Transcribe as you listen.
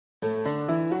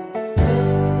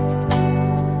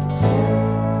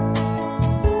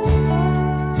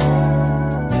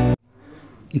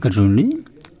ఇక్కడ చూడండి,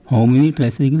 how many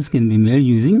tricycles can be made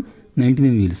using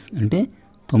 99 wheels అంటే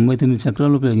 99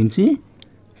 చక్రాలు ఉపయోగించి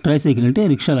ట్రైసైకిల్ అంటే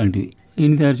రిక్షా లాంటివి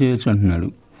ఎన్ని తయారు చేయవచ్చు అంటున్నాడు.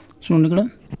 చూడండి ఇక్కడ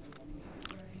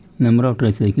number of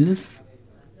tricycles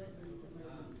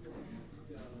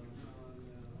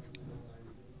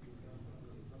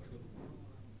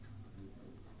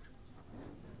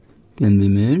can be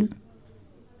made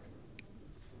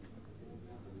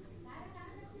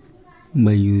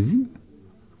by using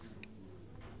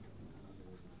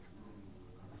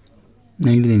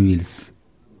 99 wheels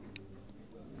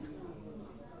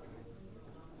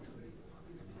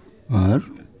or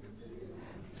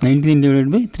 99 divided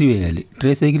by 3 వేయాలి.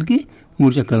 ట్రైసైకిల్కి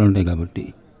 3 చక్రాలు ఉంటాయి కాబట్టి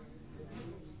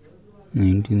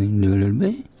 99 divided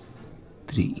by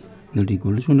 3 that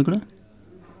equal to చూడండి ఇక్కడ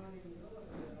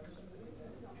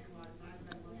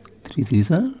 3 3s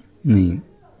are 9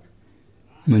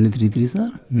 మళ్ళీ 3 3s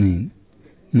are 9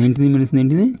 99 minus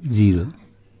 99 0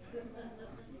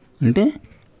 అంటే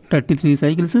 33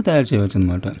 సైకిల్స్ తయారు చేయవచ్చు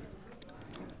అన్నమాట.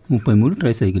 33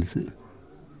 ట్రైసైకిల్స్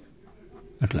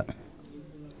అట్లా.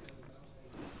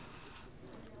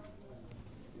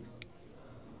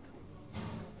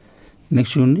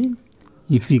 నెక్స్ట్ చూడండి,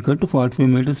 if you cut 45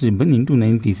 meters ribbon into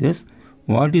 9 pieces,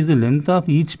 what is the length of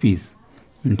each piece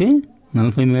అంటే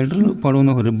 40 మీటర్లు పొడవున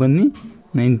ఒక రిబ్బన్ని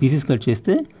 9 పీసెస్ కట్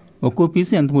చేస్తే ఒక్కో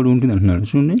పీస్ ఎంత పొడవు ఉంటుంది అంటున్నాడు.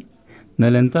 చూడండి,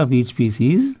 the length of each piece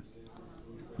is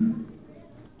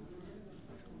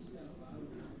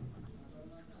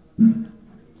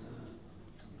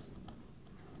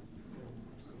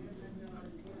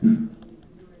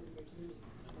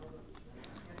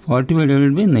 45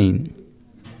 divided by 9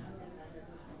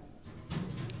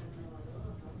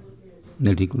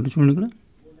 that equal to చూడండి ఇక్కడ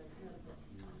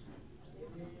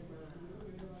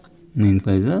 9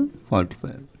 5s are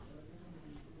 45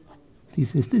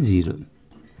 తీసేస్తే 0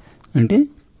 అంటే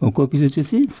ఒక్కో పీస్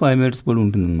వచ్చేసి 5 meters పొడవు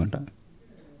ఉంటుంది అన్నమాట.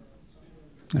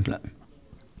 అట్లా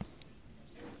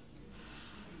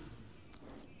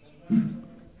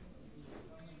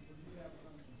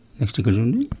నెక్స్ట్ ఇక్కడ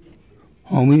చూడండి,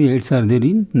 how many 8s are there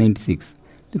in 96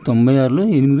 అంటే 96లో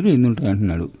 8 ఉంటాయి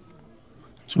అంటున్నాడు.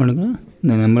 చూడండి ఇక్కడ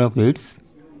the number of 8s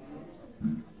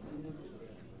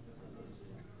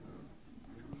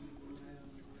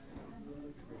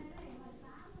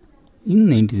in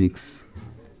 96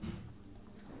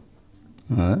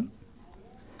 or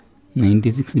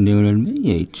 96 divided by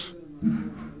 8.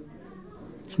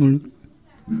 చూడండి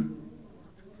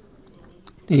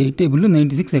 8 టేబుల్లో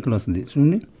 96 ఎక్కడ వస్తుంది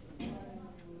చూడండి,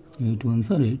 8 1s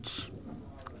are 8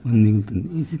 1 మిగులుతుంది,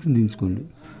 ఈ 6 దించుకోండి.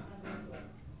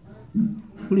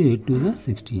 ఇప్పుడు 8 2s are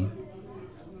 16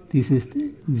 తీసేస్తే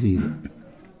 0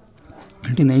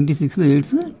 అంటే 96లో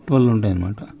 8s 12 ఉంటాయి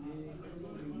అన్నమాట.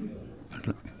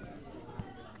 అట్లా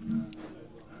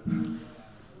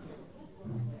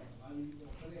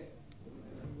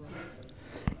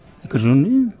ఇక్కడ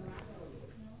చూడండి,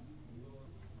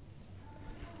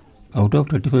 out of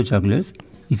 35 chocolates,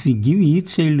 if you give each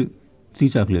child 3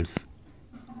 chocolates,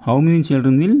 how many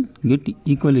children will get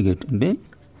equally get అంటే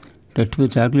 35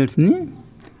 చాక్లెట్స్ని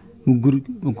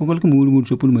ఒక్కొక్కరికి 3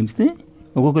 చొప్పులు మంచితే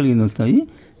ఒక్కొక్కరికి ఎన్ని వస్తాయి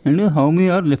and how many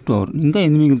are left over ఇంకా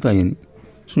ఎన్ని మిగులుతాయి అని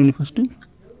చూడండి. First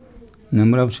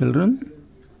number of children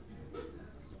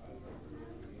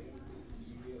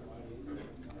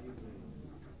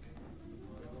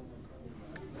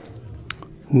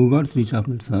who got 3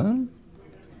 chocolates are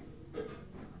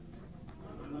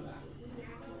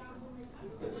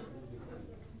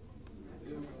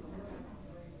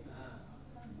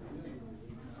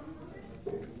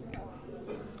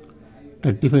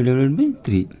 35 divided by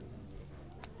 3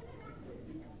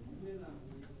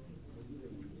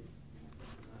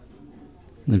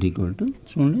 that equal to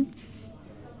చూడండి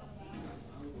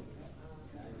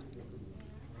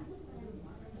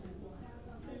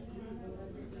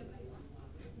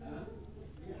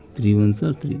 3 1s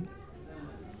are 3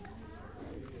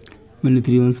 మళ్ళీ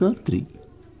 3 1s are 3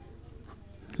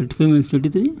 35 minus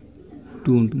 33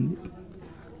 2 ఉంటుంది.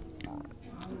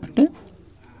 అంటే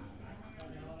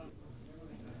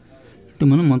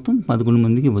మనం మొత్తం 11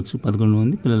 మందికి ఇవ్వచ్చు, 11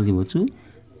 మంది పిల్లలకి ఇవ్వచ్చు.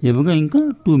 ఇవ్వగా ఇంకా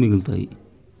 2 మిగులుతాయి.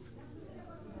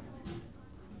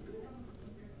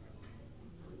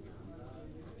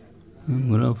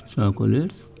 Number of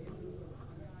chocolates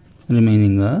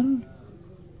remaining are